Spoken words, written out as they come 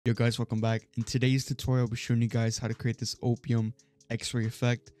Yo guys, welcome back. In today's tutorial, I'll be showing you guys how to create this OPIUM X-ray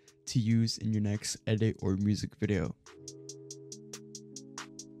effect to use in your next edit or music video.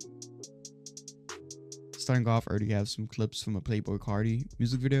 Starting off, I already have some clips from a Playboy Cardi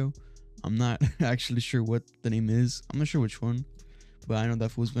music video. I'm not actually sure what the name is. I'm not sure which one, but I know that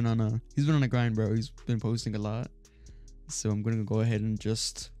fool's been on a grind, bro. He's been posting a lot. So I'm gonna go ahead and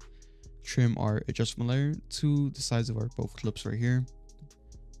just trim our adjustment layer to the size of our both clips right here.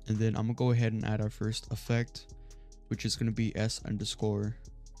 And then I'm gonna go ahead and add our first effect, which is gonna be S_glow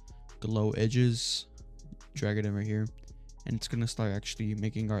edges. Drag it in right here, and it's gonna start actually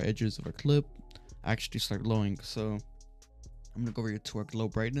making our edges of our clip actually start glowing. So I'm gonna go over here to our glow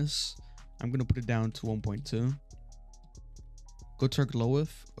brightness. I'm gonna put it down to 1.2. Go to our glow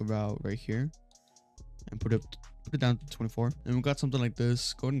width about right here, and put it down to 24. And we got something like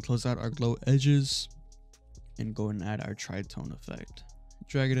this. Go ahead and close out our glow edges, and go ahead and add our tritone effect.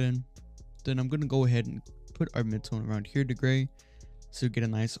 Drag it in. Then I'm gonna go ahead and put our midtone around here to gray, so get a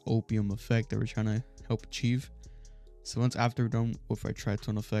nice OPIUM effect that we're trying to help achieve. So once after we're done with our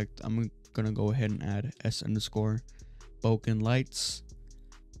tritone effect, I'm gonna go ahead and add S_bokeh lights.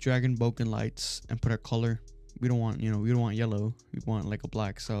 Drag in bokeh lights and put our color. We don't want yellow. We want like a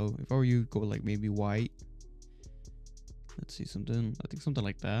black. So if I were you, go like maybe white. Let's see, something. I think something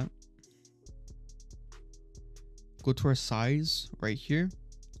like that. Go to our size right here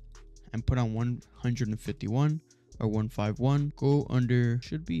and put on 151 or 151. Go under,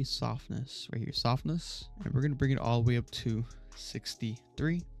 should be softness right here, softness, and we're gonna bring it all the way up to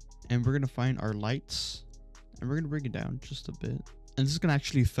 63. And we're gonna find our lights, and we're gonna bring it down just a bit. And this is gonna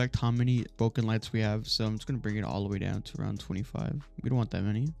actually affect how many bokeh lights we have. So I'm just gonna bring it all the way down to around 25. We don't want that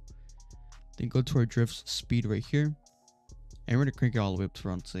many. Then go to our drift speed right here, and we're gonna crank it all the way up to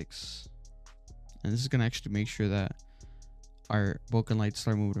around 6. And this is gonna actually make sure that our bokeh lights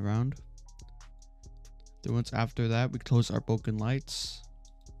start moving around. Then once after that, we close our bokeh lights.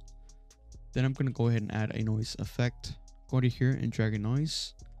 Then I'm gonna go ahead and add a noise effect. Go to here and drag a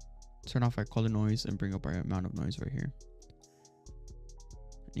noise. Turn off our color noise and bring up our amount of noise right here.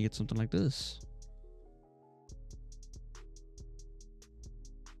 And you get something like this.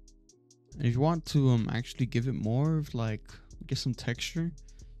 And if you want to actually give it more of like, get some texture,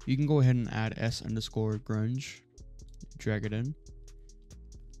 you can go ahead and add S_grunge. Drag it in.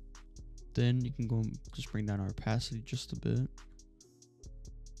 Then you can go just bring down our opacity just a bit.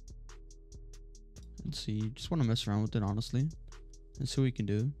 And see, just want to mess around with it honestly, and see what we can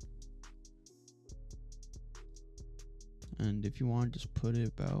do. And if you want, just put it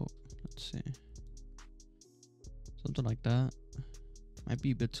about, let's see, something like that. Might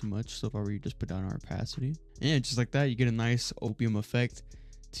be a bit too much, so if I were you, just put down our opacity. And yeah, just like that, you get a nice OPIUM effect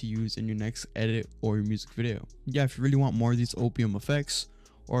to use in your next edit or your music video. Yeah, if you really want more of these OPIUM effects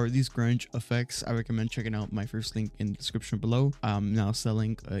or these grunge effects, I recommend checking out my first link in the description below. I'm now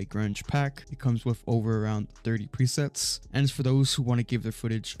selling a grunge pack. It comes with over around 30 presets, and it's for those who want to give their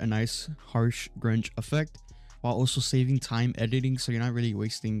footage a nice harsh grunge effect while also saving time editing, so you're not really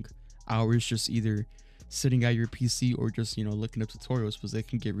wasting hours just either sitting at your PC or just, looking up tutorials, because they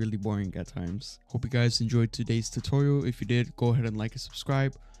can get really boring at times. Hope you guys enjoyed today's tutorial. If you did, go ahead and like and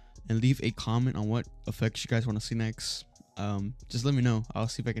subscribe, and leave a comment on what effects you guys want to see next. Just let me know. I'll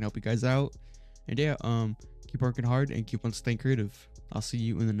see if I can help you guys out. And yeah, keep working hard and keep on staying creative. I'll see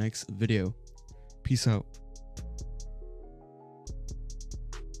you in the next video. Peace out.